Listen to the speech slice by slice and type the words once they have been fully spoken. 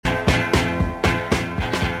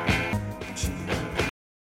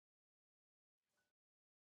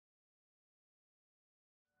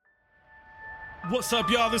What's up,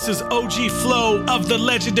 y'all? This is OG Flow of the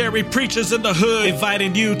legendary Preachers in the Hood,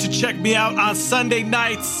 inviting you to check me out on Sunday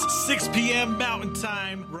nights, 6 p.m. Mountain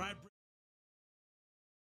Time. Right.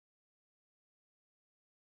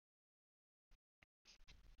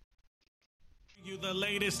 You the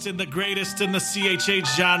latest and the greatest in the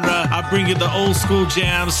CHH genre. I bring you the old school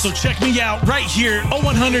jams. So check me out right here,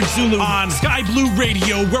 0100 Zulu on Sky Blue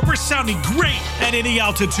Radio, where we're sounding great at any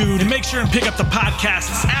altitude. And make sure and pick up the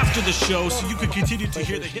podcasts after the show so you can continue to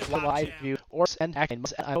hear the hip hop. Live view or send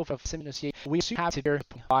actions of simultaneously. We have to hear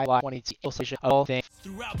by 20 illustration of all things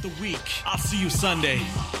Throughout the week. I'll see you Sunday.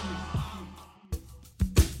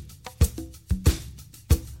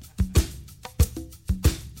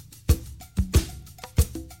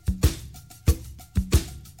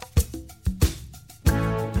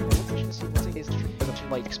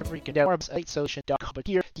 like freaking orbs 8 social but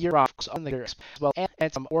here rocks on the earth as well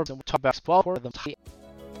and some orbs and we'll talk about 12 of them.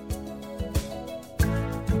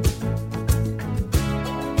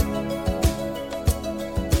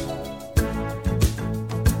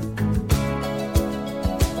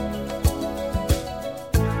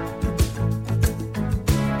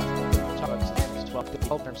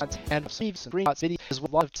 And receive some green videos as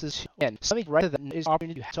well as and something rather than is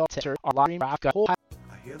opportunity to talk to our live whole. I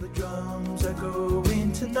hear the drums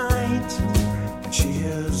echoing tonight, and she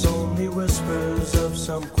hears only whispers of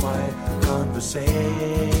some quiet conversation.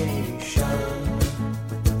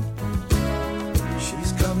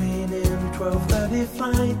 She's coming in 12:30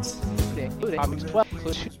 flight. Topics 12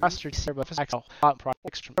 include mastery server physical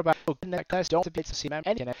extra about connect don't debate to see them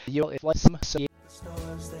and you'll it lets them see The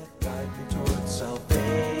stars that guide me towards salvation.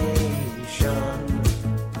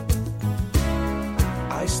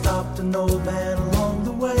 I stopped an old man along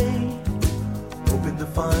the way, hoping to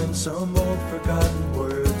find some old forgotten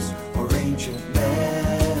words or ancient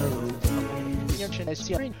melodies.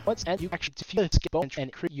 What's and you actually feel it's get bone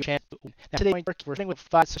and create your chance. Now today we're working with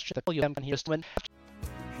 5 sisters that tell you them and here's when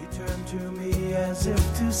He turned to me as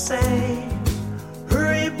if to say,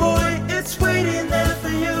 hurry boy, it's waiting there for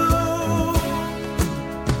you.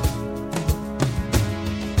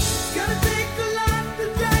 Gonna take a lot to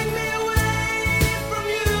drag me away from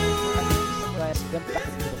you.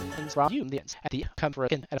 At the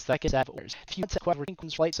comfort and at second hours. If you want to quite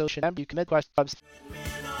flight social you commit questions.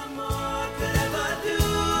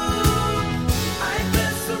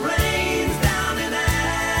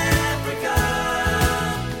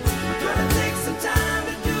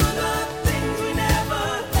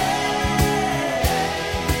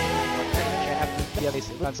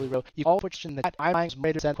 You all question that I mind's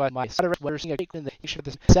greater than quite my stutter where seeing a kick in the issue of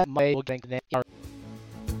this set my will getting the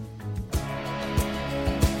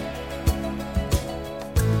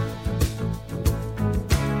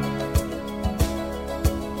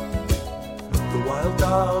wild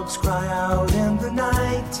dogs cry out in the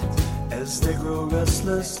night as they grow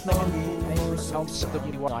restless, longing for some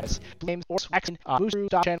Blames or action moves through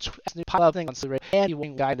chance as new pile of things on the and you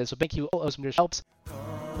wing guidance so thank you all those helps.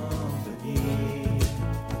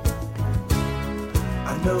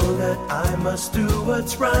 I know that I must do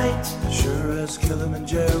what's right, sure as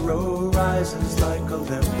Kilimanjaro rises like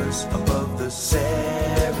Olympus above the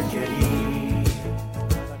Serengeti.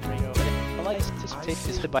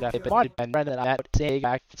 And rather than that, saying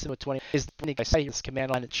back to 20 is the I say this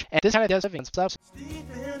command line, and this kind of does everything stuff. Deep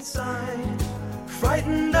inside,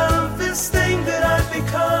 frightened of this thing that I've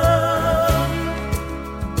become.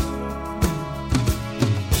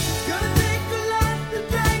 Gonna take a lot to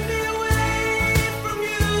drag me away from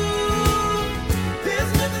you.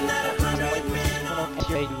 There's nothing that 100 men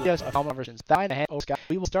on. Yes, a common versions. Dine and Oscar.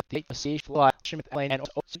 We will start the 8th siege fly, Schmidt Lane, and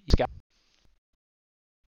Oscar.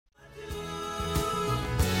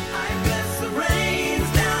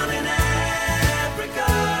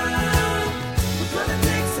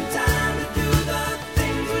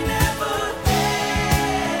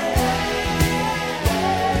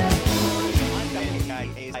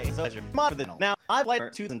 Now, I've liked her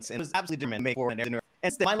 2 cents and was absolutely determined to make for dinner.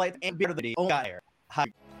 Instead, my life and beer of the only got air. Hi.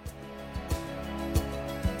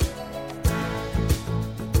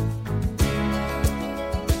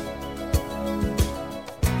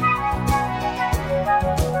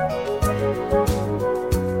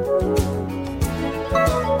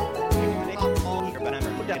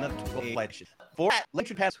 For that,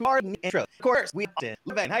 lecture pass who are in the intro. Of course, we did.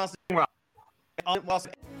 Live in high school.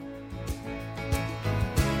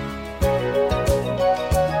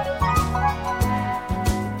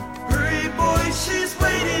 Hurry boy, she's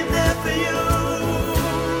waiting there for you.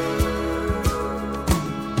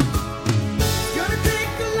 Gonna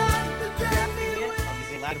take a lot to drag me away.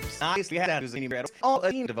 We had to do any bread. All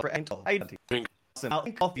a team of I awesome. I'll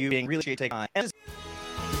thank all of you being really take on. And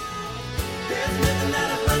There's nothing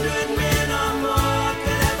that 100 men or more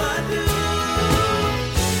could ever do.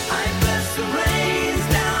 I bless the rains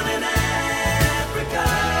down in Africa.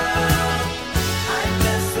 I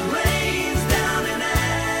bless the rains down in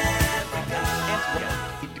Africa.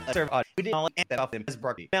 serve audio. We did all that off them as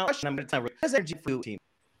Barkley. Now, I'm going to tell you, as energy food team.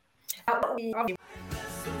 Bless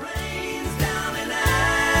the rains down in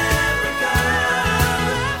Africa.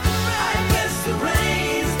 I bless the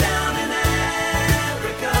rains down in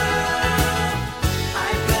Africa.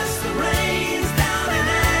 I bless the rains down in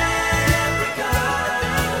Africa.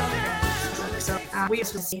 So we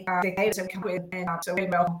used to see the games that we come with, and so we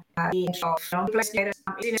will be in shop. The place data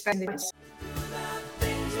is inexpensive.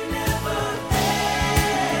 Things we never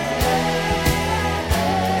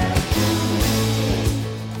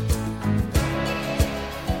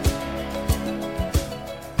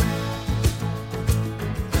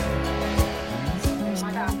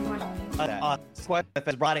Squad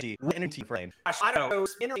FS brought it to you. Energy frame. I don't know.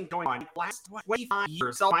 Anything going on last 25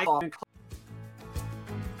 years. So my fault.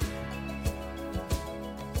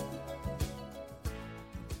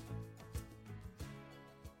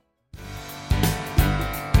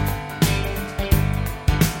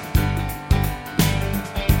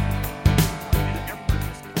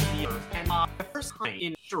 The first time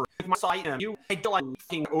in sure with my site you I don't like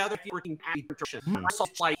thinking other working at nutrition. I saw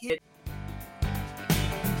like it.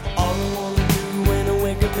 All I wanna do when I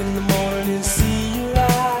wake up in the morning is see your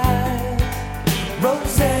eyes.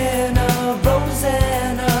 Rosanna,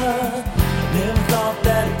 Rosanna, never thought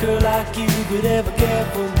that a girl like you could ever care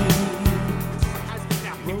for me.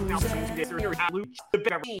 The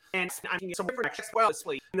better and I'm getting some different as well as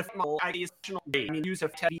in the formal ideas day. I mean use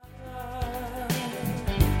of Teddy.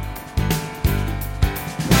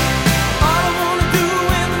 All I wanna do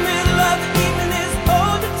in the middle of the evening is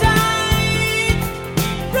hold you tight.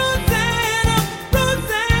 Rosanna,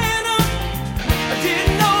 Rosanna, I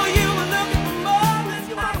didn't know you were looking for more than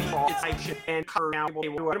It's like shit and cover now.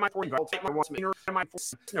 What am I for? I'll take my once minute. Am I for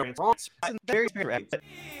snow and on? Very spirit.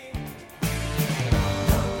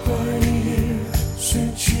 20 years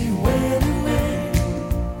since she went away.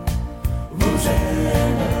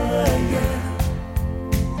 Rosanna, yeah.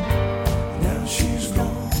 Now she's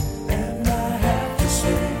gone, and I have to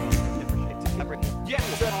say. Yeah,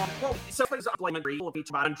 well, so please blame it. Will be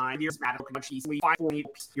about 9 years. Medical countries. We 5 4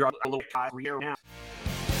 You're a little career now.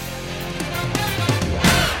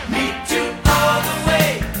 Meet you all the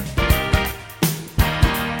way.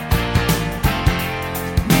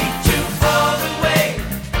 Meet you all the way.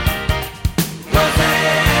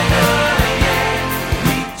 Rosanna, yeah.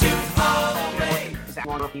 Meet you all the way. Is that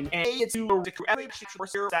one of them? And it's you the crew. Every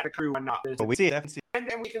sure that the crew and not. But we see it. And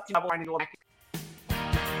then we can double and go back.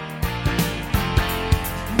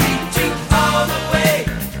 Meet you all the way.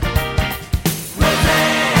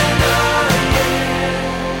 Rosanna, yeah.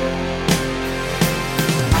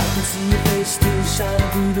 I can see your face still shining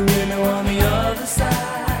through the window on the other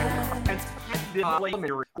side. And the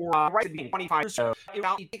later or right at the 25 years ago,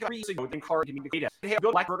 about 3 years ago, then car to me the data. They have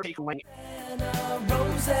good like take away.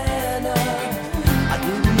 Rosanna, I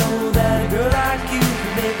didn't know that a girl like you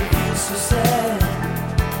could make me feel so sad.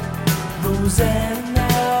 Rosanna,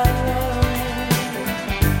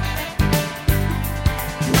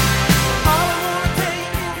 all I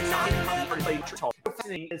wanna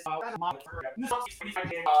take is not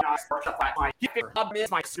Is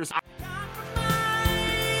my sister's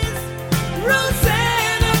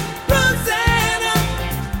Rosanna, Rosanna,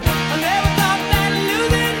 I never thought that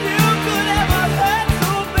losing you could ever hurt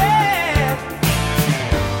so bad.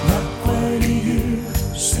 Not quite a year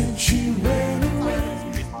since she went away.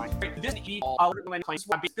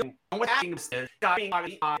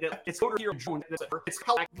 It's over here in June. It's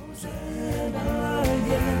called Rosanna,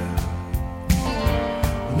 yeah.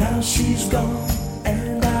 Now she's gone,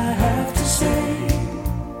 and I have to say.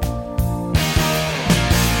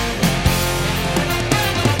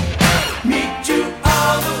 Meet you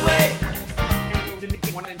all the way. Meet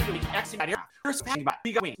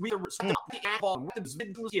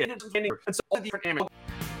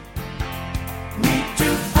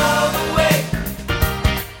you all the way.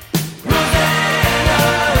 Rosanna,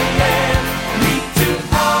 yeah. Meet you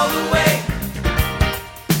all the way.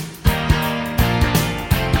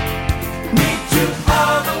 Meet you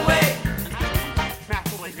all the way.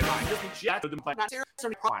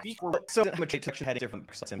 So how much section had different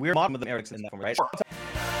percent. We're bottom of the Eric's in that one, right?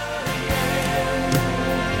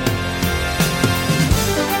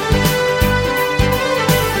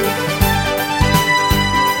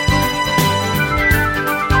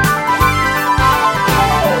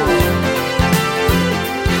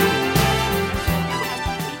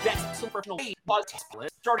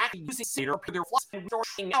 split, start acting using cedar, their flaws, and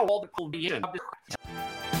starting out all the cultivation of the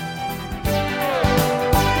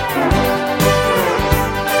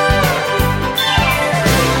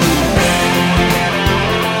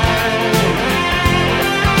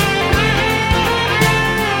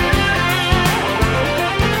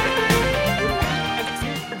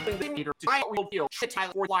I will deal shit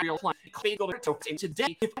Tyler for real plan. They go to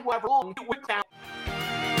today if however long it went down.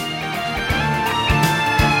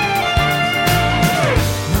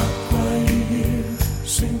 Not quite a year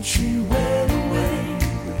since she went away.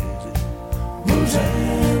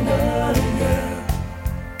 Rosanna, yeah.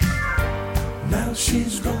 Now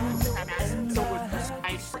she's gone.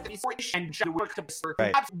 And to work to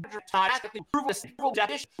Right. absolutely prove this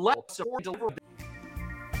dish level support deliver.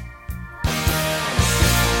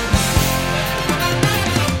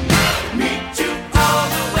 Meet you all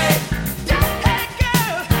the way. Hey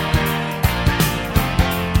girl.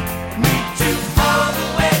 Meet you all the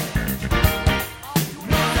way.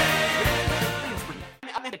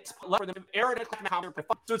 I'm in it. Let them air it at the counter.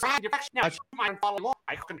 So it's your direction now. My follow along.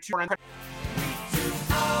 I can turn and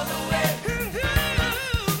All the way.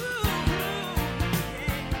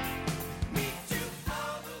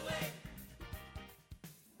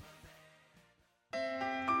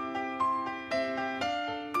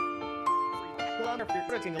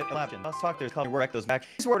 Let's talk. There's color work those back.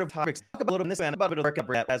 These sort of topics. Talk about a little bit in this and about a bit of work up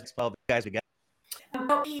as well. The guys we get.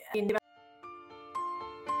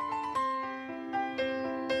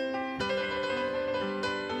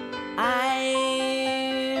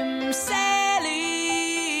 I'm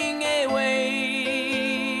sailing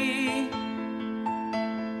away.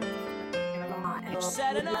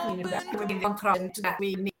 Setting up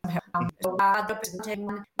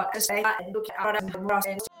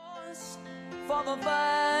for the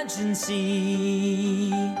virgin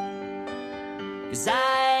sea. 'Cause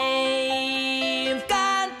I've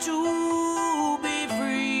got to be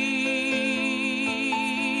free.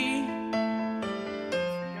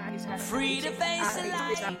 Free to face the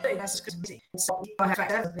light.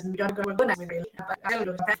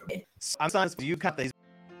 I'm honest with you. Cut these.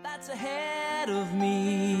 That's ahead of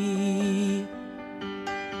me.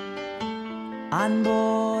 On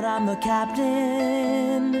board, I'm the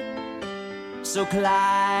captain. So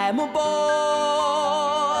climb aboard.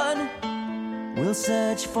 We'll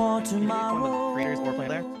search for One of the tomorrow. creators or player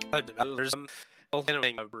there. There's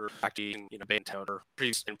we're actually band or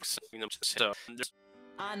previous so just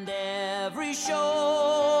On every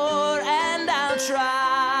shore, and I'll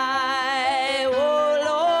try. Oh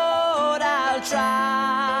Lord, I'll try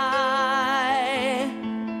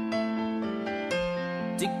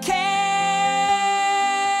to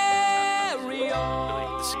carry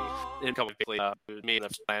on. to see incoming me and the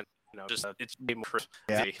plan, just it's way more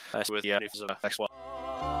Yeah. with the news of next one.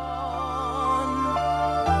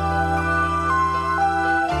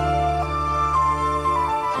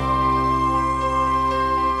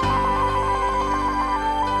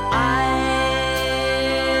 I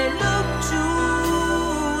look to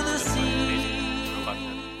the sea.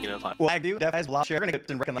 Well, I do. That has a lot. We're going to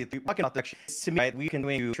recognize you walking off the direction. To me, we can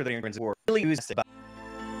do sure that you're war. Really use it.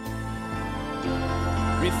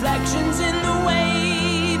 Reflections in the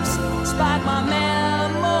waves spark my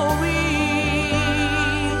memory.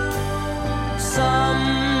 Some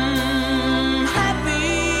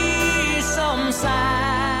happy, some sad.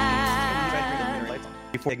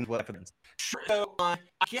 Before taking what evidence. So, I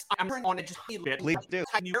guess I'm turning on it just a little bit. Please do.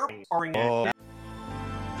 Oh.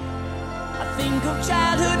 I think of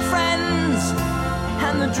childhood friends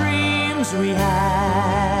and the dreams we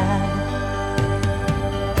had.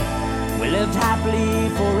 We lived happily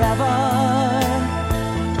forever.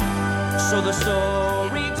 So the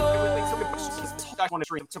story goes. I want to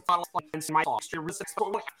drink to follow and my thoughts. I remember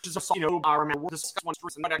this one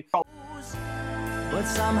person, but I call. But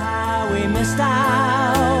somehow we missed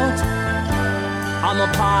out on the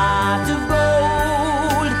pot of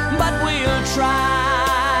gold. But we'll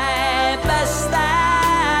try best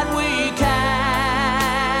that we can.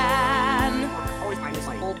 Always find this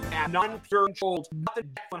like old and non-pure and old, nothing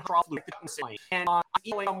when her off Luke and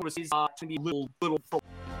Elam was his to be little. To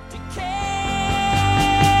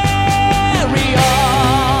carry on.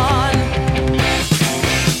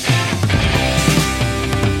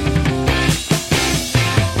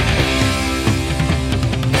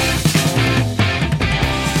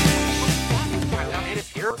 And it's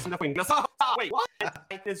here, so nothing. Wait, what?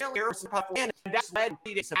 It's here, and that's led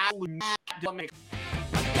to this absolute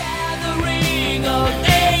Gathering of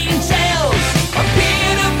angels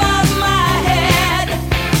appeared above my head.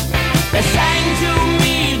 They sang to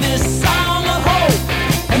me this song of hope,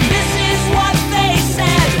 and this is what they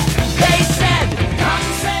said. They said,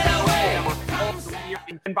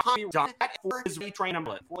 we were done at for his retrain him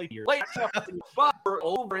 4 years later. But we're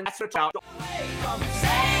over and that's what's out. Come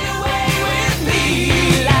sail away with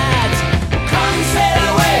me, lads. Come sail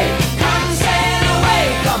away, come sail away,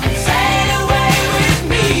 come sail away with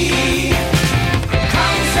me.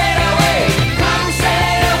 Come sail away, come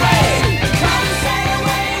sail away, come sail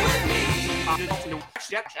away with me.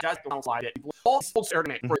 Just don't slide it. All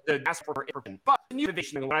certain for the gas for everything. But the new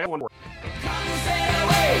innovation when I want more. Come sail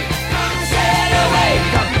away, come sail away,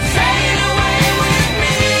 come sail away with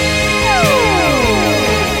me.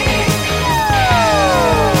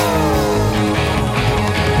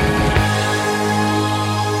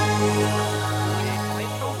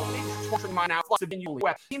 Mine out, plus the venue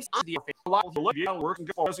web seems on the a lot of the look works and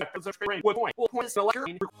go as a trade. What point? Well, point is the lecture.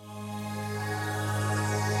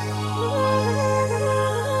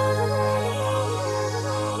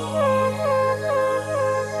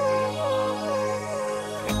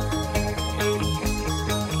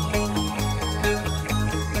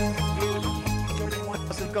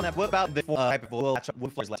 What about the type of will match up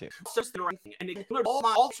with Flares left too? So still and it includes all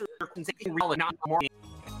my alternate consecutive real and not more.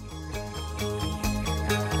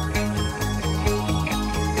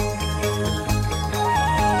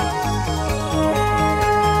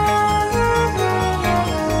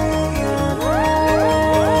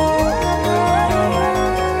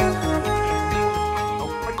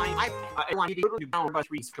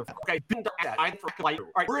 Okay, been done that. I'm for lighter.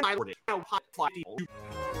 All right, we're in Ireland. Now, hot fly people.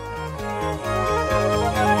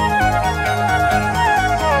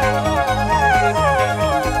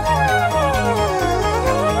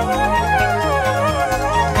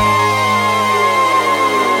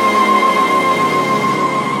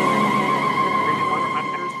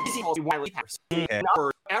 Okay.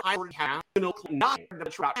 I already have no clue. Not the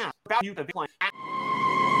trap about you. The plan.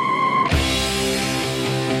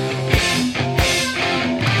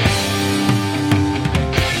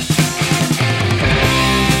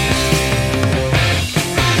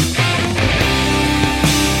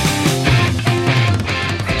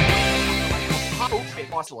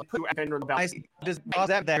 Who and the I see. Just pause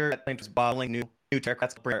that there. That just bottling new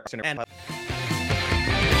aircraft and I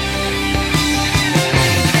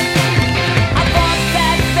thought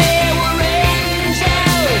that they were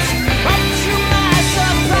angels, but to my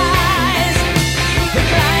surprise, they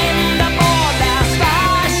climbed aboard our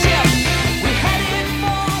starship. We headed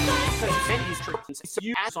for the so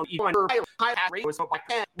you ask on even high rate so I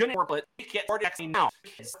can't unit but get ORBX now.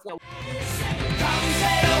 Come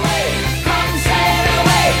sail away, come sail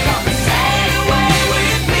away, come sail away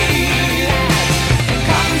with me.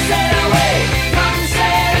 Come sail away, come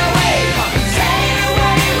sail away, come sail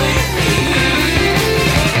away with me.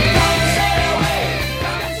 Come sail away,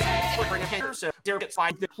 come sail away. So there gets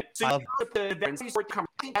five the events for come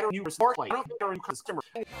I don't use smart play. I don't think they're in customer.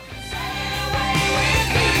 Come sail away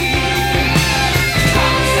with me.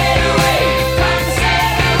 Come sail away, come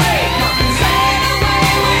sail away, come sail away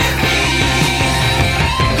with me.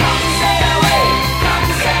 Come sail away, come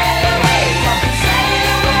sail away, come sail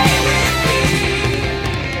away with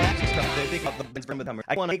me. I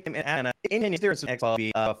want to make them and in there some X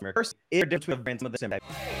be first is different to events of the same type.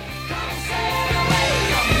 Come sail away,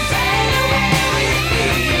 come sail away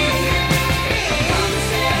with me. Come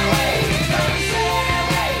sail away, come sail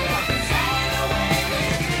away, come sail away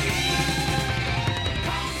with me.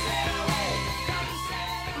 Come sail away, come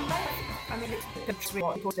sail away. I mean, it's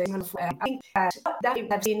really important. I think that we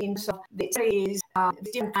have seen in some the series, the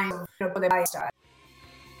different kinds of the lifestyle.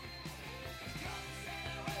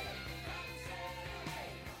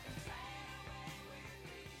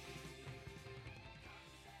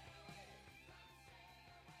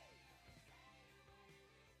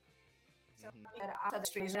 After the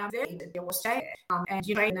streets around there was staying, and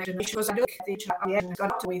you know, it was a look at each other and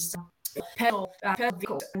got up with pedal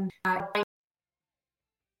vehicles and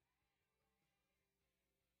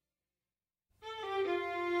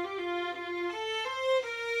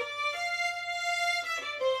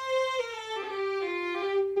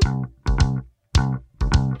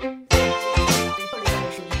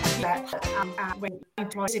when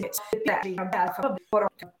employees in it, that the bad for public order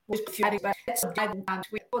was few but it's a guidance and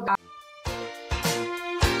we put that.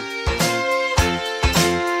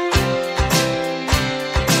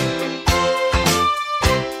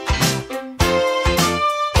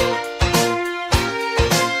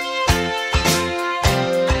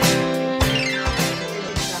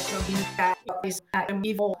 Is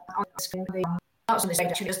evil on the screen. They also the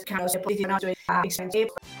stage. She just kind of put it out to expensive.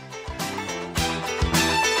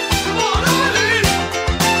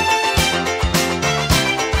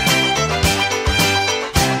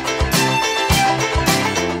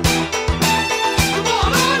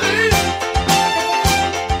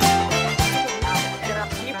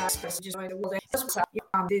 just like the world.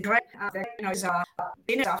 The direct, you know, is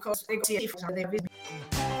dinner, of course, they see it for their business.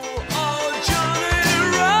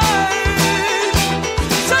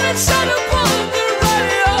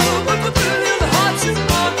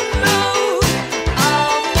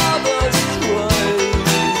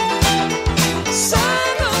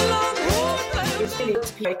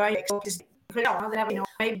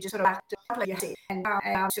 Maybe just sort of have to play your seat and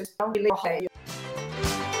just don't really play.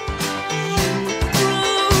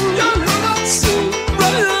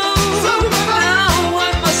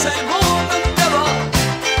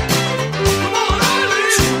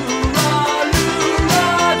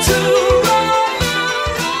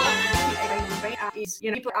 You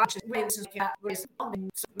know, people are just wins and was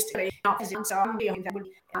not his answer. I'm doing that would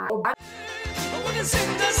we can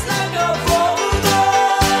sing this like a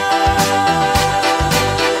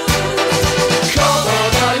come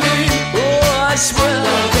on, Eileen. Oh, I swear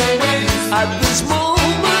at this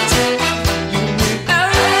moment you need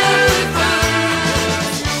everything.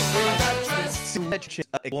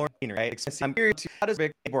 Exploring, right? I'm curious how does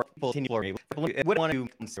big people continue exploring? What want to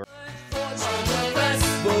do?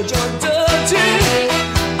 But you're dirty.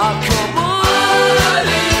 Oh, come on.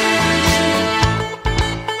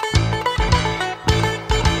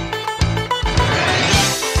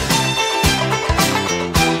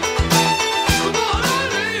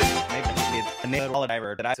 Maybe a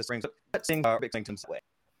diver that I just brings up sing big thing to himself.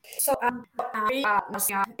 So we are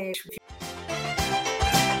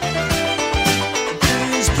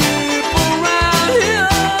these people around here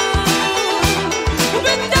who've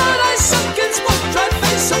been down like sunken smoke, tried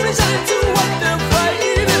face so resigned to what their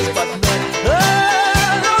fate is, but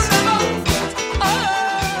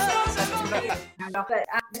but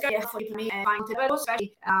it's good for me and find the but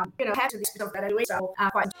especially you know, have to this bit of that anyway, so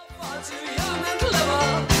quite too young and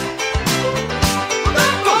clever.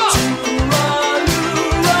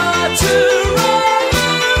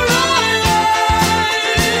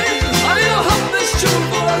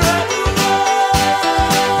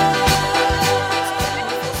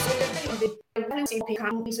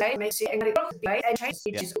 Makes it and and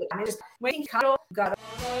change just just waiting got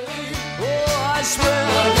oh, I swear,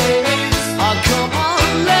 oh, come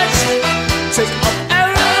on, let's take up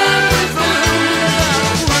everything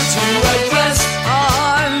to address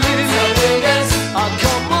our living. Oh,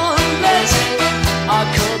 come on, let's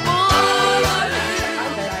come on,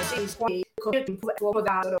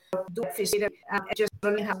 do it just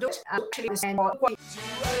learning how to do it actually understand what to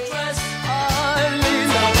address our living.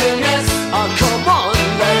 Oh, come on,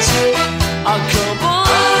 let's come on,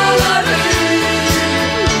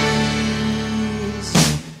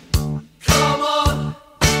 come on,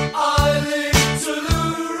 I need to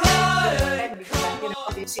ride.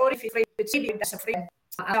 That's a free.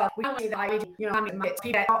 We don't need the idea, you know, I mean,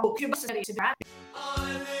 people to that. I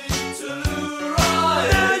need to ride.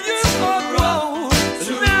 Now you are grown.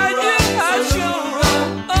 Now you have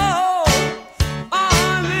shown. Oh, I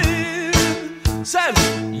live. Sam,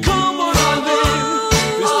 come on, I live.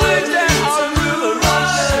 This thing that I really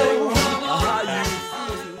rush.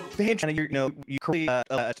 The hand, you know, you clearly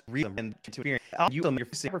read them and to hear you them. You're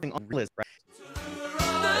facing everything on real, right?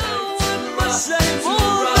 I say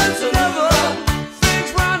more than ever.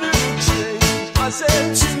 Things round and change. I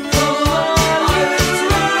said to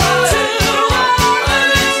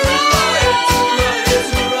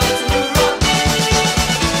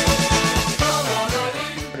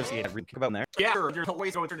about there. Yeah, sure. There's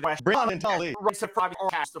always going through the question. Bring on and Tolly. Right to private or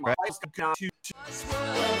cast them. Right. Let's come to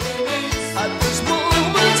at this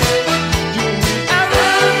moment, you need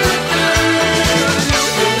everything.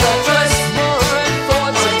 You will dress more and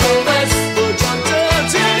thoughts and confess, but you're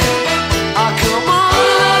dirty. Oh, come on,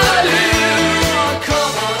 Eileen.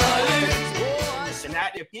 and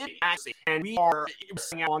that if it actually, and we are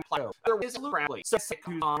singing on plateau. There is a rally. So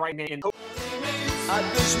who's on right now in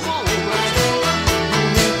at this moment.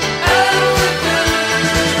 Everything,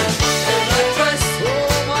 and I dress, oh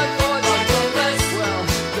my God, I confess, well,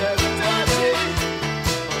 they're dirty.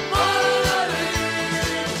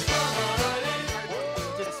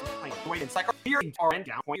 just like wait and cycle here are and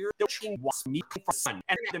down point here. The machine wants me for sun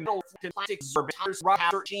and in the middle of the plastic servitors rock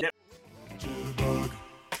out machine.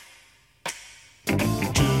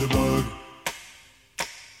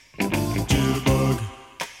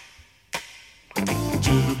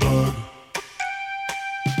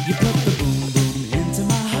 You put the boom boom into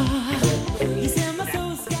my heart. You set my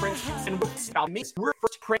soul sky. And what's about me? We're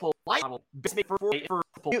first cripple light model. Bismate for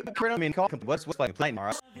I mean, call what's like playing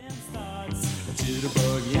tomorrow.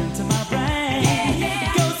 Jitterbug into my brain.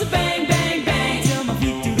 It goes to bang bang bang till my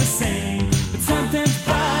feet do the same. But something's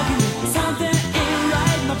bugging me, something ain't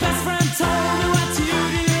right. My best friend told me what to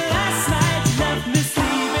do.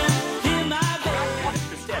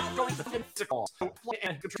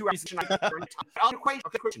 two hours. I'll equate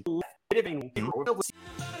the question. Living.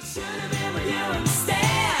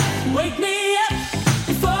 Wake me up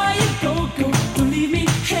before you go. Don't leave me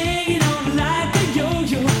hanging on like a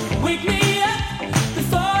yo-yo. Wake me up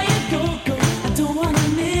before you go. I don't wanna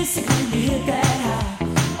miss it when you hit that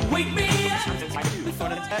high. Wake me up before you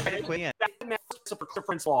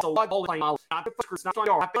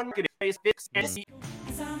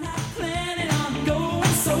Cause I'm not planning on going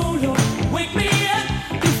solo. Wake me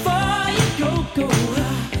up before you go.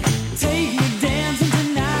 Take me dancing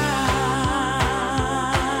tonight.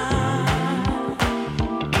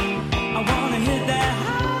 I wanna hit that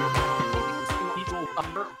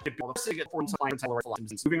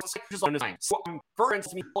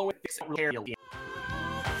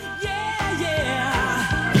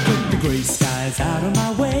yeah. You put the gray skies out of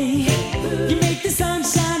my way. You make the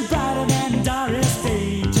sunshine brighter than Doris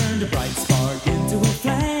Day. Turn the bright spark into a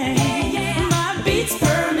flame. My beats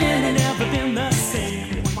per minute never been the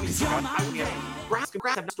same. 'Cause you're my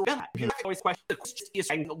Always question the question is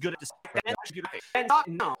I'm good at this and not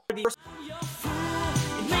no. It makes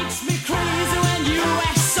me crazy when you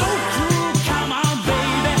act so cruel. Come on,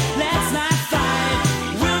 baby, let's not fight.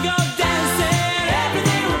 We'll go dancing,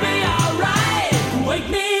 everything will be alright. Wake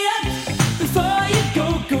me up before you go.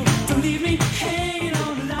 Don't leave me hanging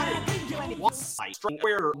on like a yo.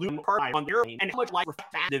 Where loom part on your and how much life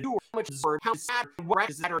refacted how much zerd how sad what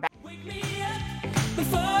is that about Wake me up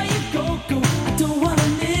before you go. I don't wanna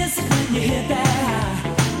miss it when you hit that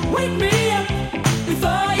high. Wake me up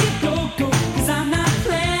before you go. Cause I'm not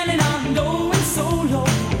planning on going solo.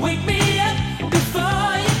 Wake me up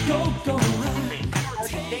before you go.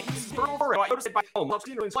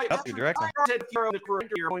 Up your direct.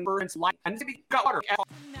 And to got water.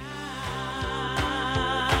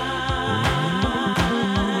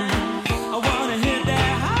 I wanna hit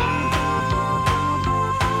that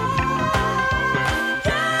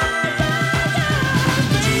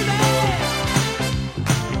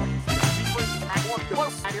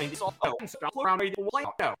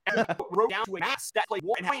Wrote down to a mass that played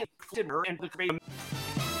one hand dinner and the creative.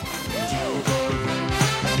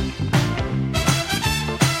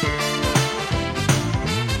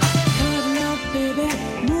 Cuddle up,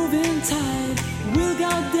 baby, moving tight. We'll go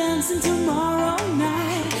dancing tomorrow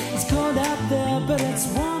night. It's cold out there, but it's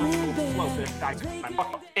warm in bed.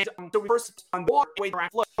 And so first on board, wait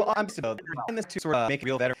around flow. Well, I'm so and this to sort of make it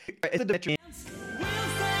feel better. It's a detriment. We'll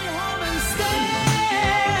stay home and stay.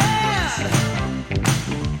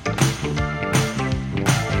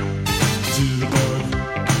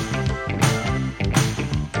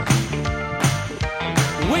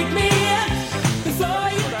 Wake me up before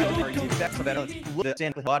you go. That's so that the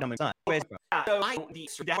stand with bottom sun. So I don't need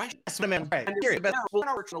to dash. That's what I meant. Right. And Here, there's but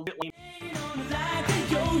well, original bit we Like a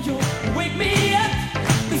yo-yo. Wake me up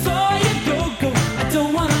before you go. I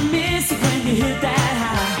don't wanna miss it when you hit that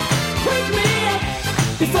high. Wake me up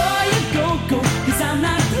before you go. Cause I'm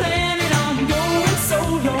not planning on going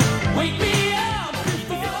solo. Wake me up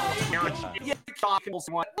before you yeah, talking will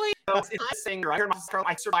someone. I singer. I heard my girl.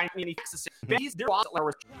 I survived many fixes. These there was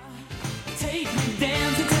take me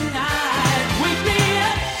dancing tonight. Wake me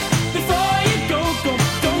up before you go.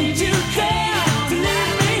 Don't you dare to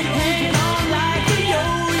leave me hanging on like a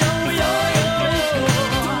yo-yo.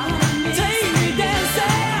 Take me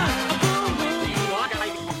dancing.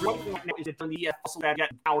 Is it from the also that get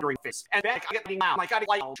powdering fist and then I get the now like I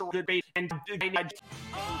like good bait and so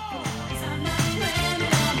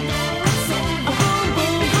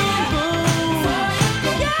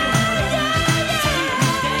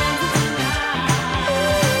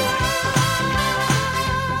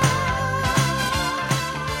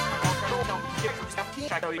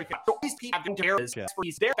these people have been terrorists for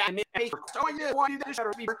these their bad men. So yeah, why do they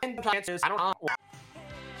shatter me? And the chances I don't know.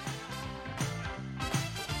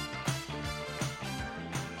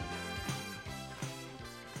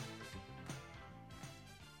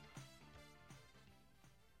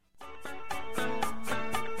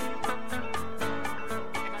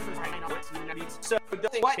 So the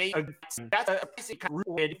thing what that's a basic rule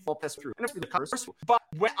way for this through. And if the colors, but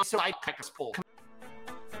when so I pack this pull.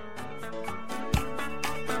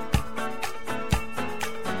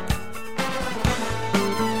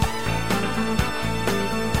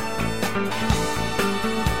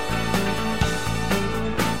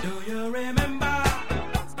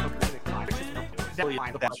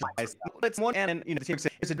 It's one and you know the team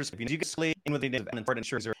says it's interesting. You can slay in with the native and important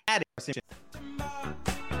insurers are adding.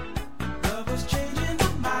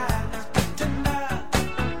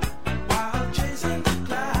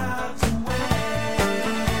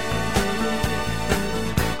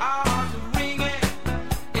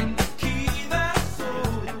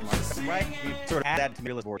 add to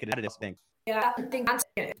mirrorless board, additive thing. Yeah, I think that's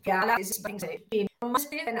it. Yeah, that is things that it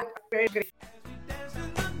must be and very good.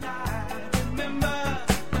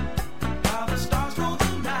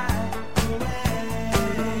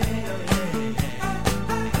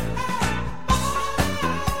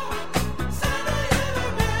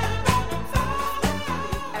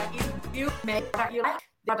 You make that you like,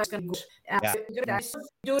 that is going to go. Yeah. Do that.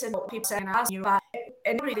 Do it and what people say and ask you, but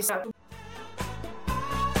and really so.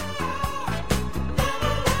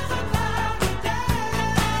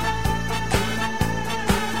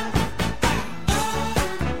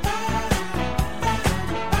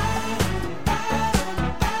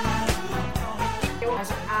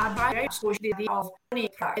 School the of any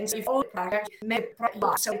practice if all practice may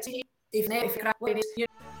practice so if not if you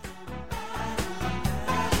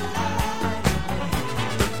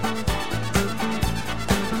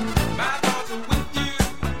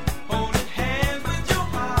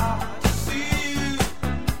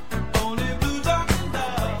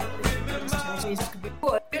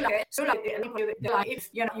so like if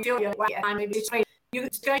you know you feel your way and maybe it's right you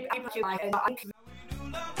straight up you like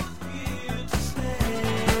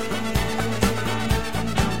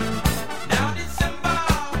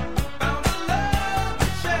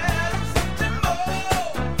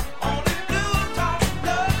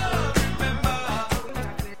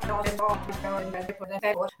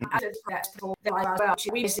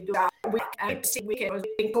we used to do that we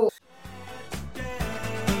can go.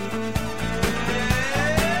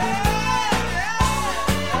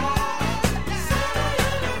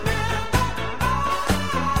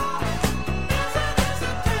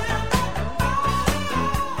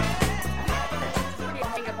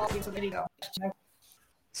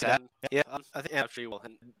 So, yeah, I think actually will.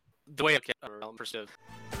 And the way I get around perceive.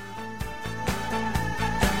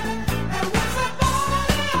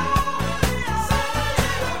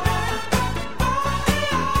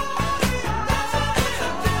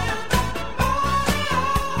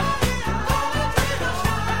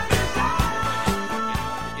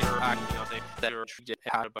 That are treated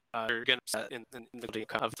out of you're gonna set in the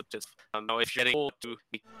of the just if you're getting old to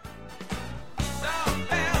be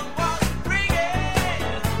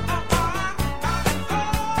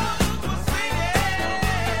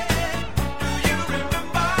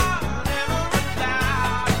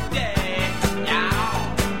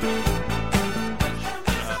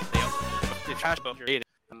the trash about your data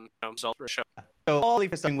result for a show. So all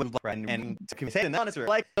of something with friend and to communicate and honest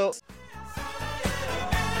like so.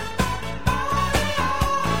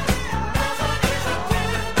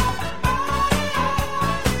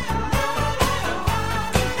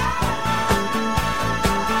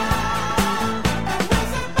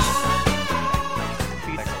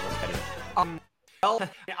 Well,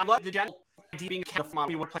 I'm glad the general being kind of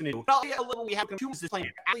we were playing new. Well, a little we have computers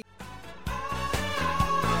playing.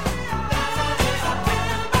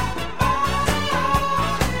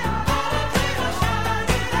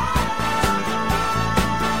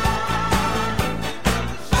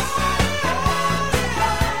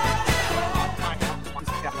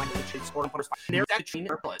 There's actually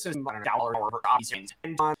 $1 over options,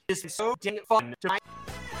 and this is so dang fun tonight.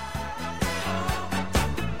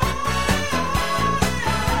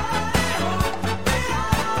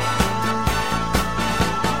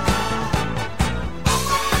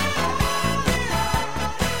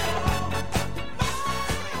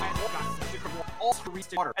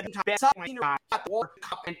 Water at the time that's up at the water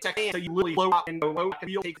cup and tech so you really blow up and go low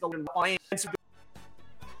and you'll take the line and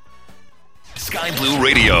Sky Blue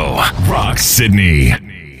Radio, Rock Sydney.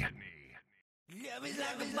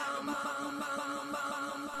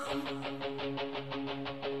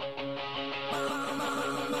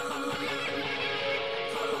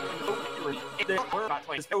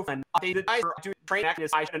 Updated to train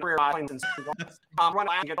actors I should run and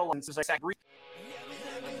get all and so I agree.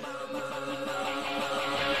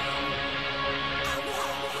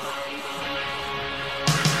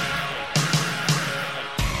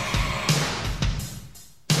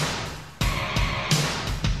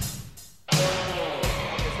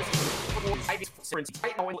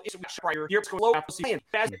 Right now, it's prior here to low after seeing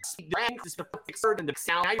fast rank is the perfect third and the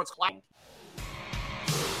sound I was climbing.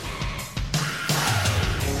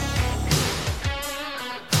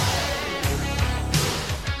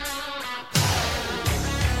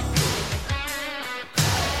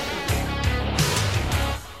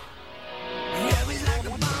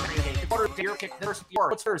 Deer kick the first floor.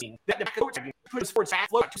 What's Thursday? That the coach put his forward back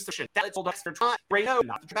flow to the shit. That it's all that's their time. Right now,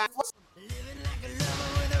 not the back flow.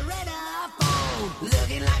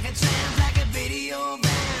 Looking like a tramp, like a video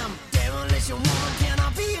bam. Demolition one, can I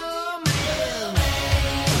be your man?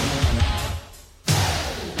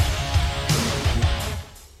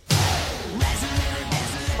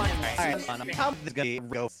 on how this is gonna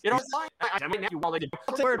go. You know, I mean, you all they did.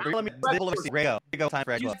 Word, let me deliver Rego. Rego time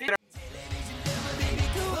for Rego.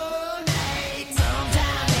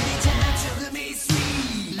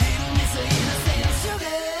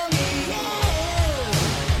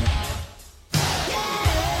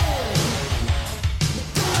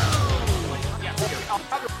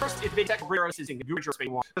 First, it's big tech rear assisting the future space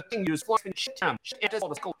one. The thing used flush and shit time. It is all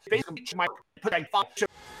the school. Basically, my put a function.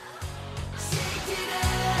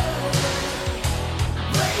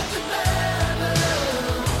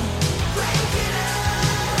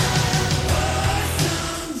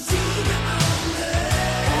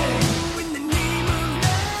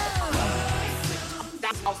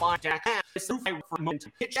 That's how fine Jack is so for a moment.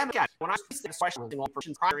 Hit Jam Cat. When I speak this question in one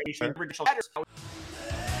person's prior issue, original letters.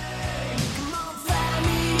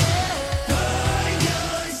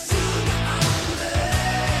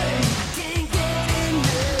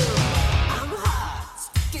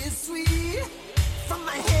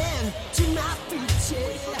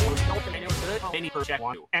 Any per check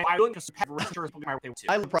one, and I don't just have registers my way too.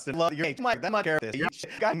 I love Preston. Love your Mike. That much care of this. You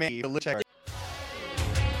got me. Let's check.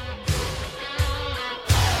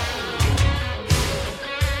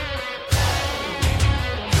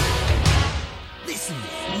 Listen,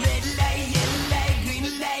 red light, yellow light, green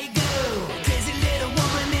light, go. Crazy little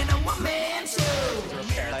woman in a one-man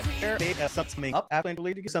show. Something up. Apple and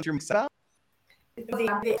to get some your set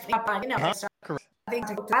correct. I think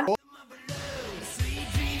it's time.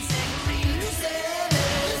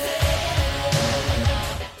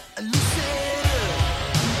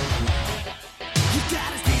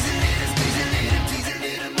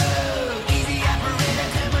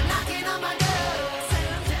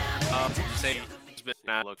 Say it's been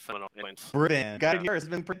not look phenomenal. Britain. Got it here. It's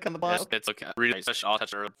been pretty on the bottom. It's okay. Really nice. I'll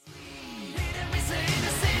touch her.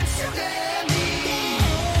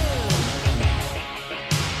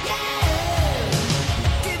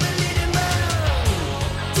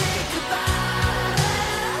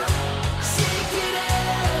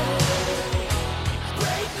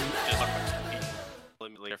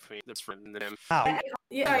 For me, that's from them. How?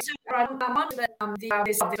 Yeah, so I'm on to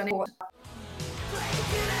the something.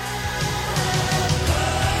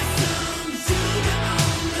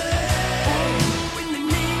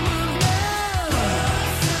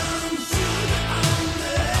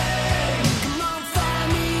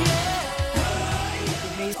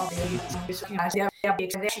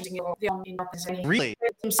 Really?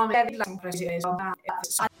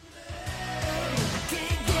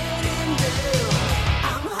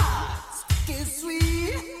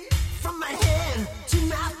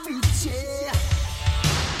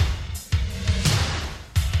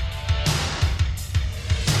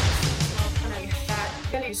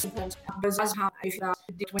 Because that's how I feel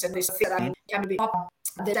when they say that can be pop.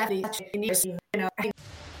 They definitely need to, you know.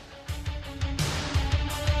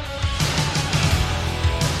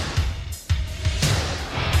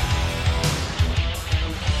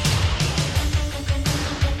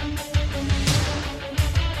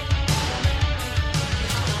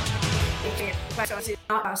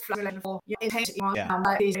 Not as flattering for your intensity on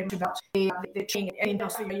is about the change and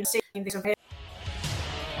industry you're seeing this okay.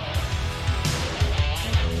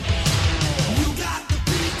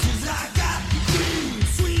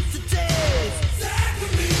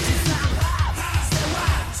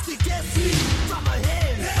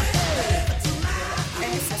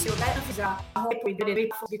 I hope we did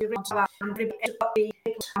it for the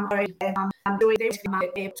I'm doing this in my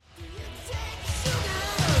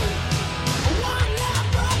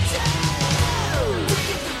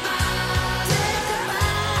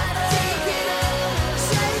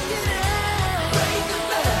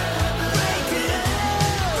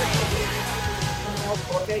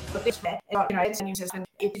but this bit, you know, it's an system.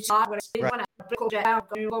 It's hard when it's one to go out,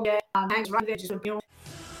 go get hangs right there, just you know.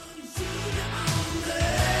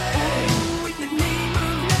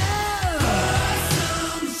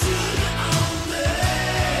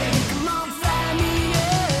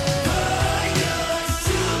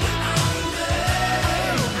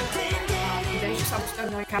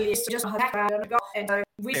 It's just a background and go and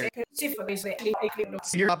we say specifically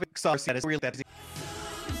your topic star set is real that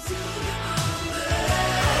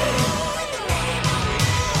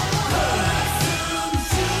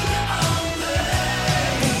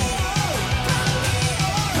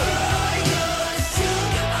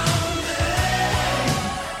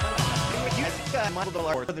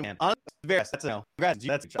 $1 for the man. That's no. Congrats.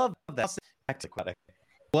 That's love that. Aquatic.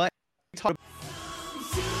 What talk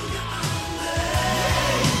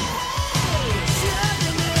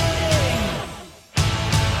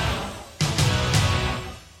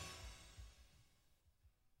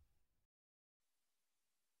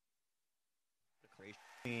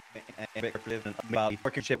about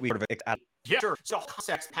working ship we sort of out. Yeah, sure. So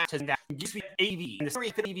concepts patent that used to be AV and the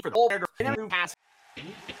series AV for the whole paragraph and then pass. I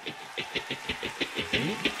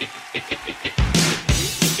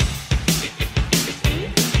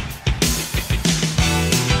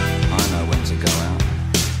know when to go out.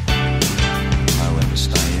 I know when to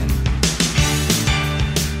stay in.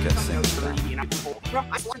 Get things done.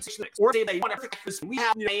 Or they want to because we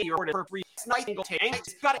have a order for free. It's nice single take.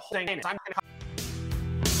 It's got a whole thing in it. I'm gonna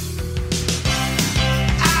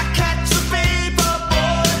I catch a paper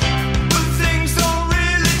boy, but things don't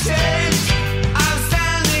really change. I'm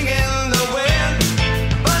standing in the wind,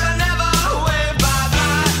 but I never wave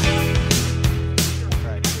bye-bye.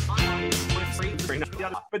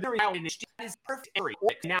 but there is perfect area.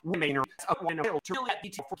 Now we may know when a to really let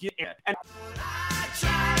detail forget it. And I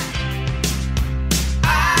try.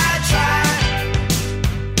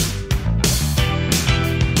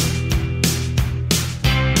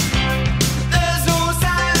 There's no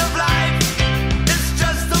sign of life. It's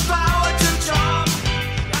just the power to charm.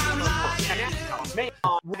 I'm lying. may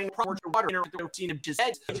running proper water in a routine of just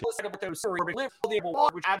heads. Listen to those stories live the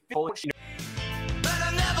water which have people which But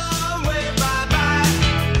I never wave bye-bye.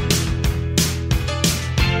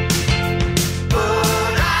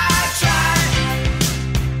 But I try.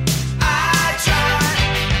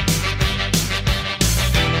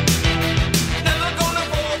 Never gonna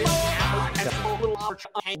fall. and a little arch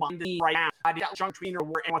hang on the right now. I did junk between or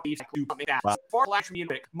where and what these do something that far lash me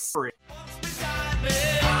in it. Sorry. Beside me,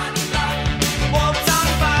 walks on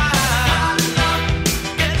by,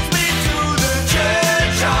 gets me to the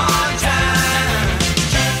church on time.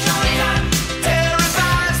 Church on time,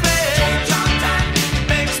 terrifies me. Church on time,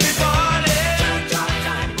 makes me party. Church on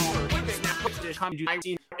time. Come to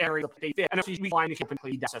 19 area of they fit, and if we find it can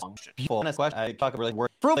play that function. People, next question, I talk about like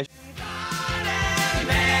work. Prove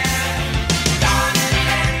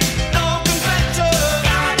No confession,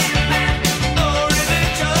 no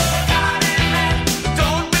religion,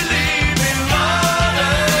 don't believe in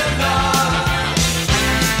modern love.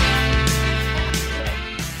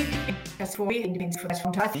 That's for we independent for that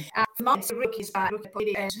from time. Months rookies are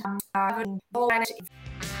looking at all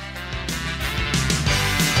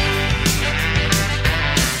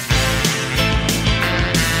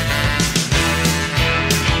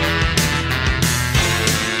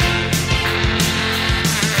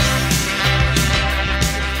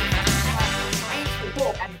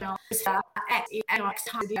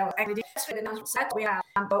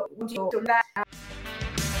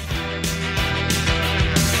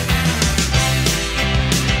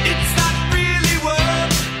It's not really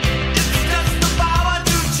work, it's just the power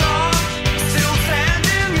to charm. Still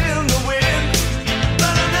standing in the wind,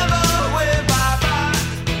 but I never wave bye-bye.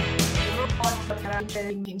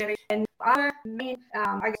 and other main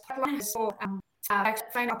I guess one so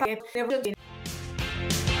find out there will be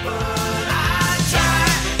But I try.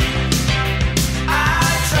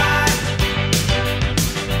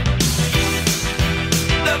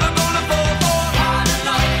 Never gonna fall for hard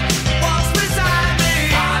enough. Walks beside me,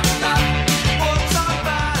 hard enough. Walks on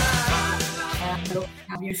by.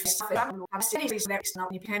 have you have cities next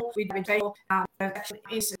not depend we do actually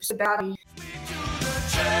is about To the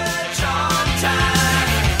church on time.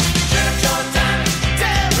 Church on time,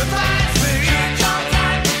 terrifies me. Church on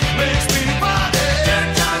time, makes me party.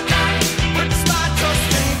 Church on time, puts my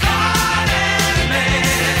trust in God and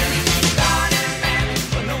man. God and man,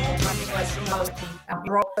 for no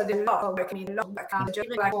rock the law of working in long back on the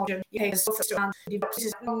journey like order you have so first on the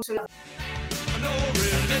boxes long to no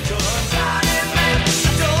religion. God and man,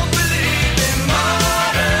 don't believe in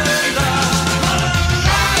modern love.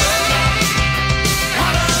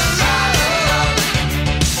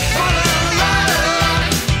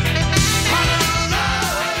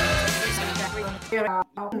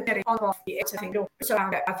 on off the everything so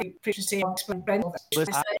I think pretty see on spring brand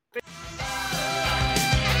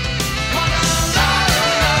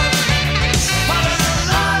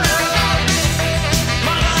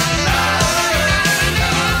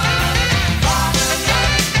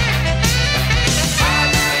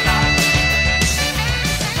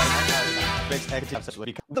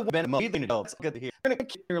the women and adults. Good to hear. We're gonna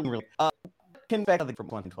keep your real. Can back from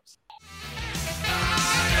 1 12.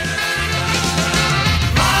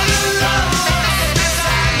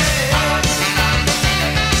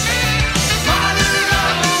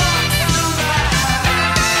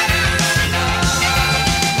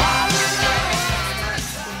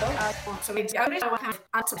 so it's I really want to have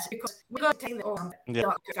answers because we got to take the all and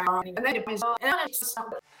then it depends and I just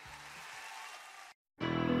stop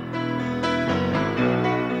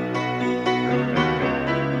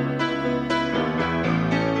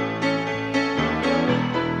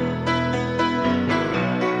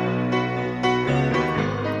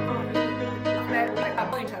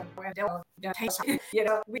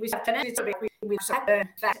we sat and it's a bit, we sat there,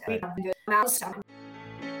 that we have now some.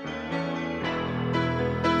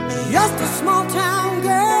 Just a small town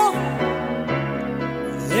girl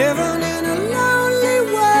living in a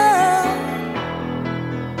lonely world.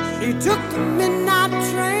 She took the midnight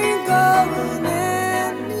train going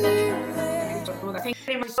anywhere. I think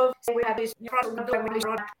we had this problem with this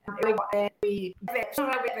road, we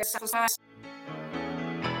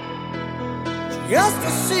Just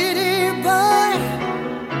a city boy,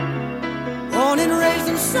 born and raised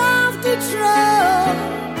in South Detroit.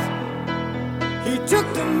 He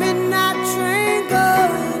took the midnight train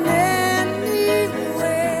going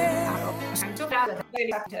anywhere.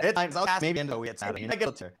 It's times I'll ask maybe end of it's happening. I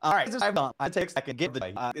get it. All right, I've gone. I take a second. Give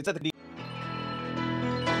the it's at the D.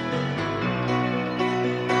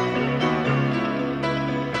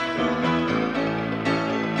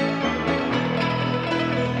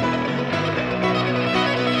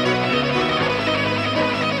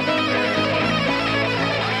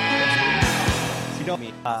 You know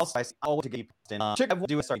me. Also, I see all to get posted. Check. I will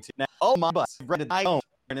do a start now. Oh my bus. Rented I own.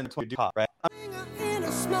 And in the 22 hot, right? In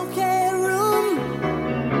a smoky room,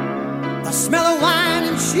 the smell of wine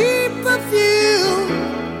and cheap perfume.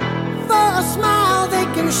 For a smile they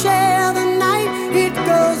can share the night. It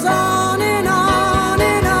goes on and on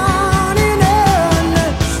and on and on.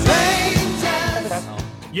 Strangers.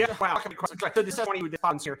 Yeah, wow. So this is 20 with the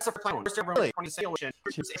funds here. So for plan, first ever 20 sale which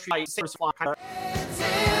is actually sales supply kind of.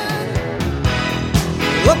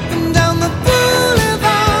 Up and down the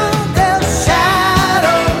boulevard, there's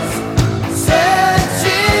shadows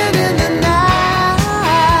searching in the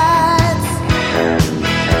night.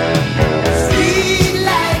 Street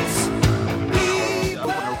lights.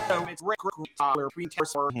 So it's red green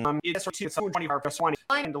terrace or it's for 225 plus 20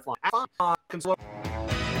 and the fly. Console.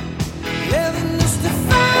 Living just to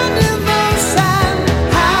find emotion,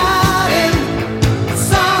 hiding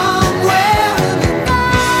somewhere in the night.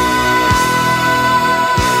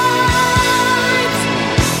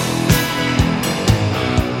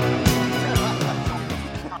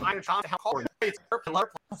 I'm trying to help her. It's her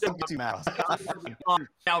pillar.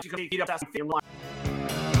 Now you can eat up that same line.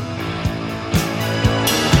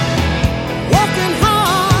 Working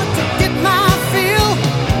hard to get my fill.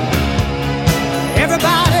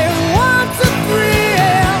 Everybody wants a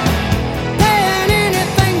thrill. Paying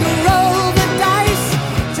anything to roll the dice.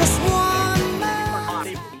 Just one more.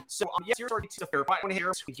 So yes, you're already to fair. But when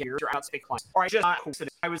here, you're outside class. All right, just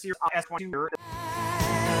coincidence. I was here S1 here.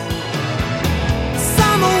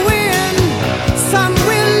 Some will win, some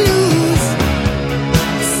will lose.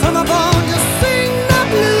 Some are born to sing the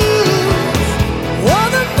blues. Oh,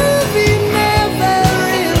 the movie never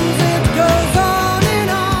ends. It goes on and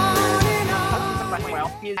on and on.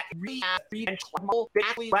 Well, is that read and trouble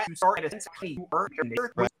basically let you start at a sense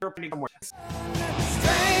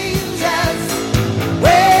Strangers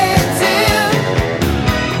waiting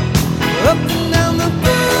up and down the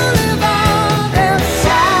boulevard. There's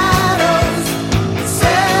shadows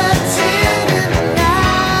searching in the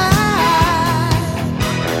night.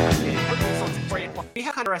 we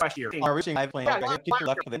have kind of rest here. Are reaching high plane. Okay, keep your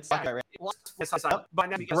left with it. Suck right. But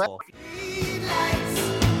now because Streetlights,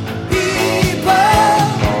 people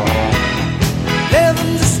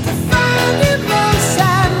living just to find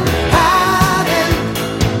emotion, hiding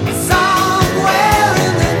somewhere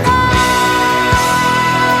in the night.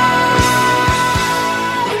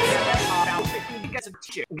 he gets a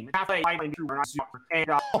shit. We have a island through our super and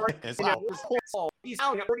he's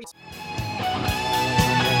out at 30.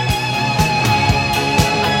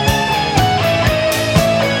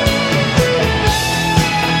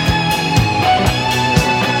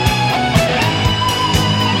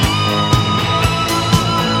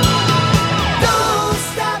 Don't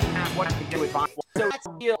stop. What I can do with Von. So that's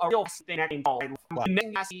a real thing I can call. What? The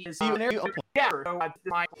next is Even there, you open. yeah. So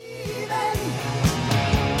my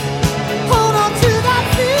Hold on to that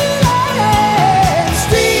feeling.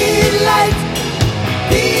 Streetlight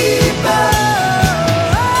people.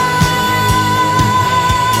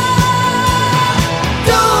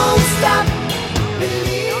 Don't stop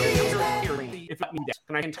believing. if let me down,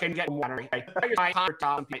 and I can get more. I my heart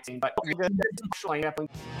top and but actually happening.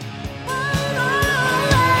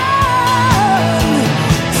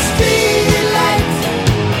 Streetlights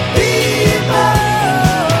people.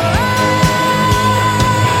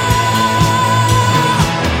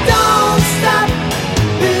 Don't stop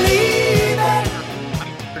believing.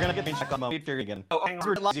 We're gonna get me check on my theory again. Oh, hang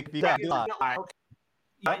on. You could be that. Okay.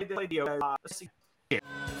 I did the video. Let's see.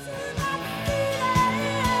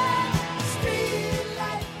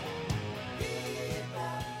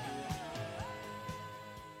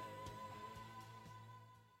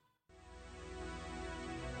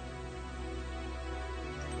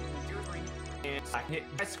 hit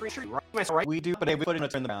my screen share. Right? We do, but hey, we put in a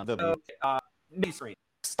turn around. New screen.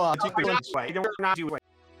 Stop. Way. Don't not do it.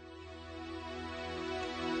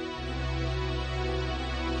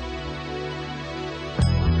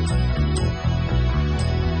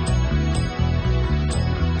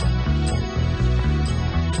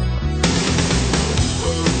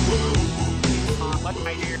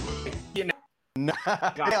 You know, No.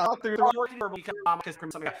 Yeah, all through. because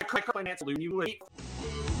something like quick finance loon you would.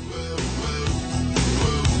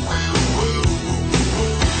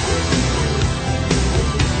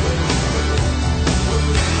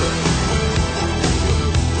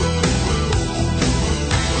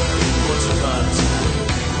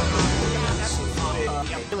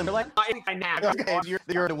 I now. Okay,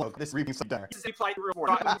 you're the woke. This is reaping some dark. This is a flight report.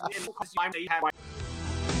 I'm they have.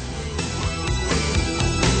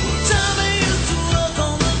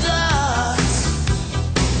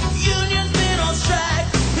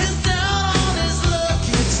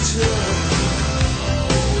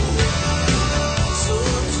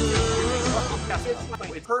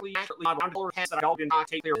 It's currently actually not on dollar that I'll not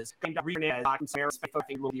take there is kind of reading as I can say respect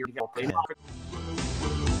little year to go play. She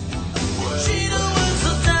was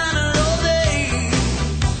a diner all day,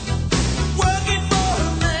 working for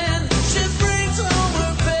a man. She brings home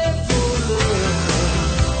her bed for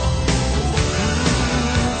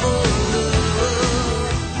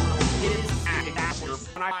It is a disaster.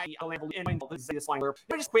 When I level in this line where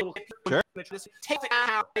I just quit. Sure. Take it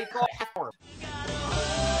out. They call it half hour.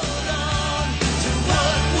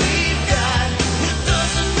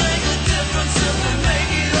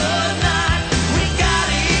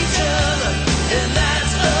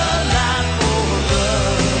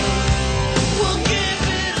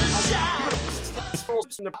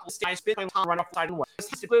 I spit my run off the side and what?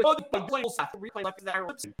 Oh, the playing stuff. Replay left there.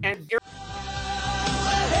 And here.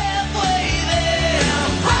 halfway there.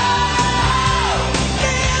 Oh,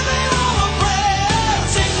 give me all a prayer.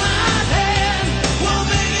 Take my hand, we'll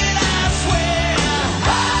make it, I swear.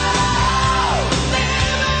 Oh,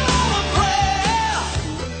 give me all a prayer.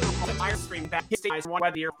 The fire stream back. His eyes one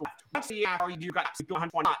by the air. Once the hour you got to go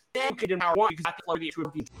hunt one. Then you could empower one because I flow the two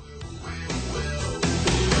of you.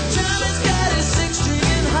 Charlie's got his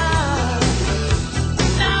six-string high.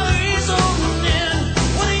 Now he's holding in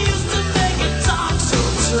when he used to make it talk so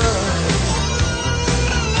tough.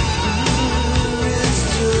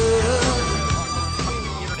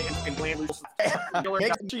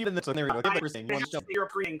 Make some cheat in this one. There we go. Give it a one jump.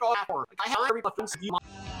 I have every weapons you want.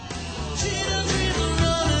 She doesn't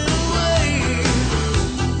run away.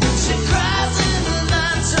 She cries in the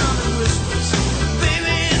nighttime and whispers,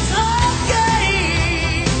 baby, it's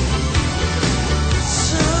okay.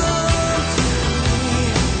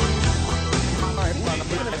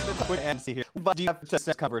 Quick and see here. But do you have to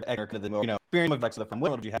set covered egg or the bearing of Vex of the from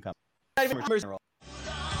what do you have come? Not even roll. What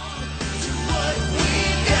we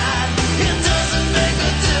got, it doesn't make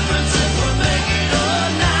a difference if we make it or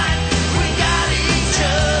not. We got each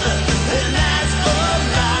other, and that's a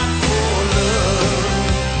lot for love.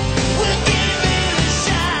 We'll give it a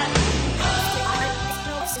shot.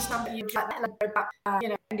 This is something you can go back,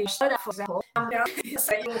 and you showed up, for example,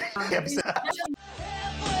 so you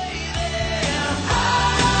Halfway there.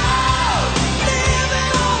 Oh, leave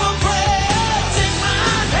it all a prayer. Take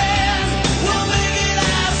my hand, we'll make it,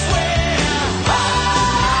 I swear.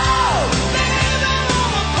 Oh, leave it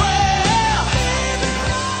all a prayer.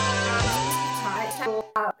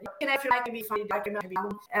 if you like to be funny, like and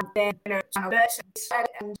then verse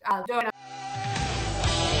and doing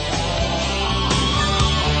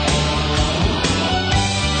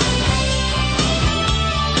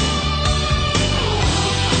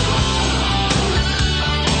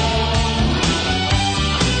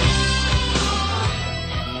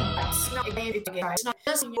it's not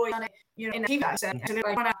just you're in the TV and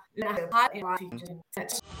like want to part in life. We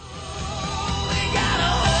gotta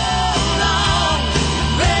hold on,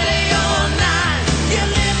 ready or not. You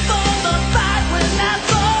live for the fight when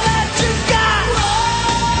that's all that you got.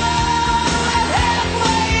 Roll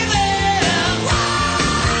halfway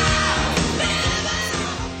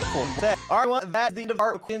there. R1, that's the end of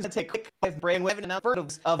our questions to take quick with brainwave and out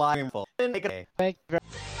of iron full. And make it Thank you.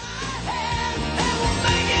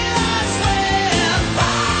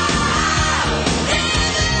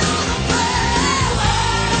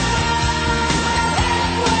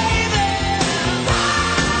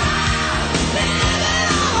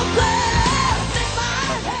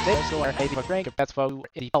 So our 80 rank, if that's what we'll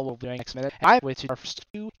be doing next minute. And I'm with you our first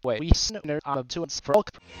two way. We send on the 2 for all.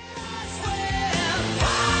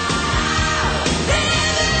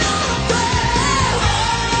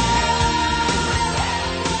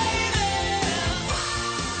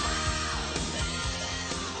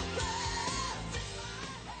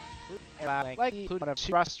 like include one of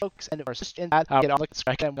two cross strokes and versus in that get on the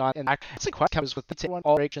strike and on and act. It's a quite comes with the one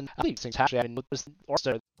all region. I believe things actually and was or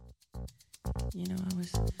so. You know,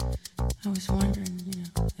 I was wondering, you know,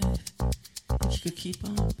 if you could keep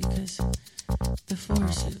on because the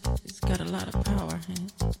force it's got a lot of power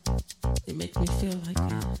and it makes me feel like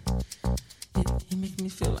it makes me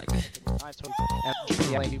feel like I told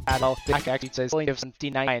you and you battle the actually says only gives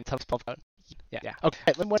 79 times 12. Yeah.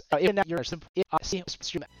 Okay. Let me even now you're simple. See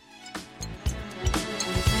stream.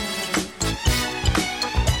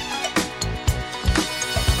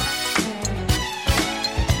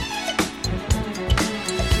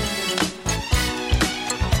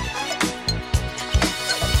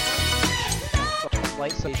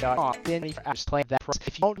 So shot on then for apps playing that process.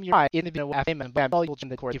 If you don't your eye in the video FM and bam you'll in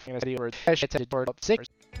the court if you're gonna word hashtag word 6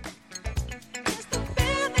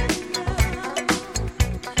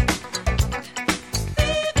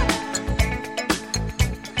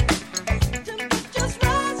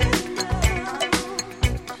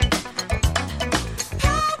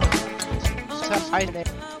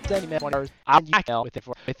 I'm Yakel with it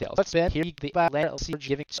for with Let's spend here the land see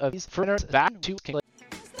giving of these foreigners back to King.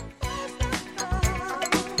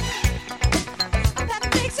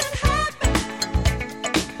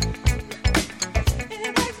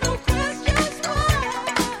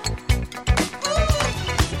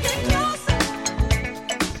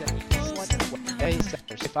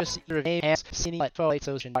 If I see your name as Cine at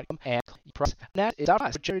FollowSocial.com and press that is out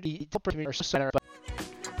as majority premier center. But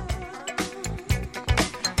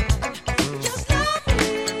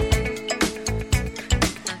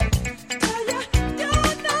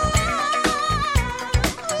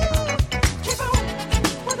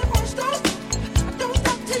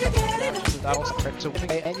so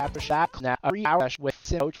and after shot now a re-hour with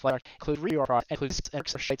sim flare include re-or includes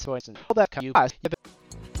extra shades voice and all that can you guys.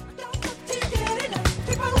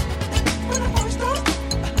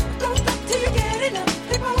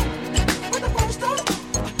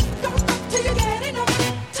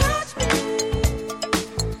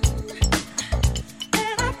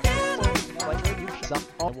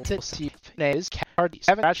 See names card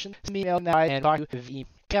 7 action email now and talk to the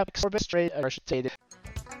caps or straight or should say that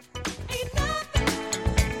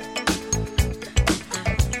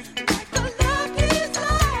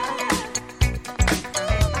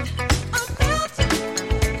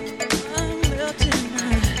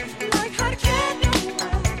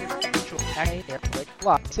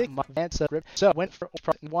block sigma and so rip so went for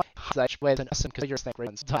one such with an awesome because your snake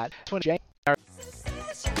runs dot 20 J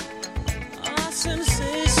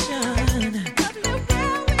sensation.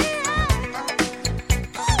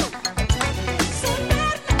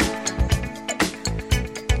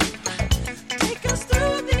 Take us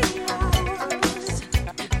through the hours.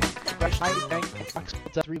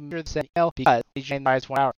 Does remember the L because the Jane buys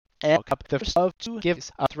 1 hour and cup the first of 2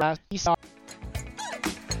 gives a throughout he saw.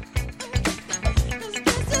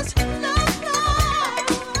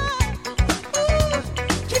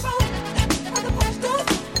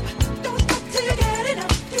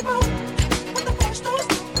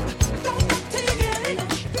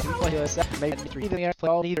 Made 3 the air play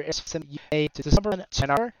all neither is sim a to December 10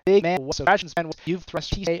 hour big man so fashions man you've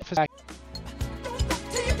thrust he say for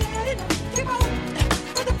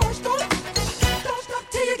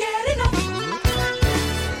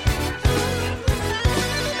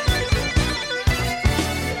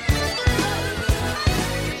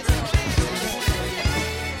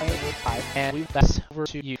and we that's over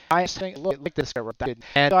to you. I think look like this server that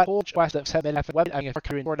and I hold twice the 7 F web I'm for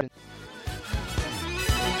current order.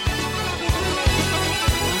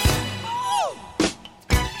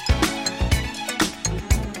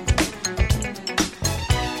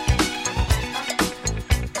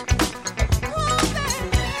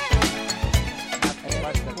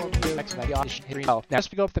 Now, let's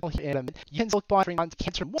go up the here in a minute. You can still buying on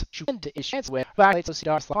cancer what you can do is chance with violates the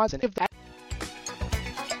CDR slots and if that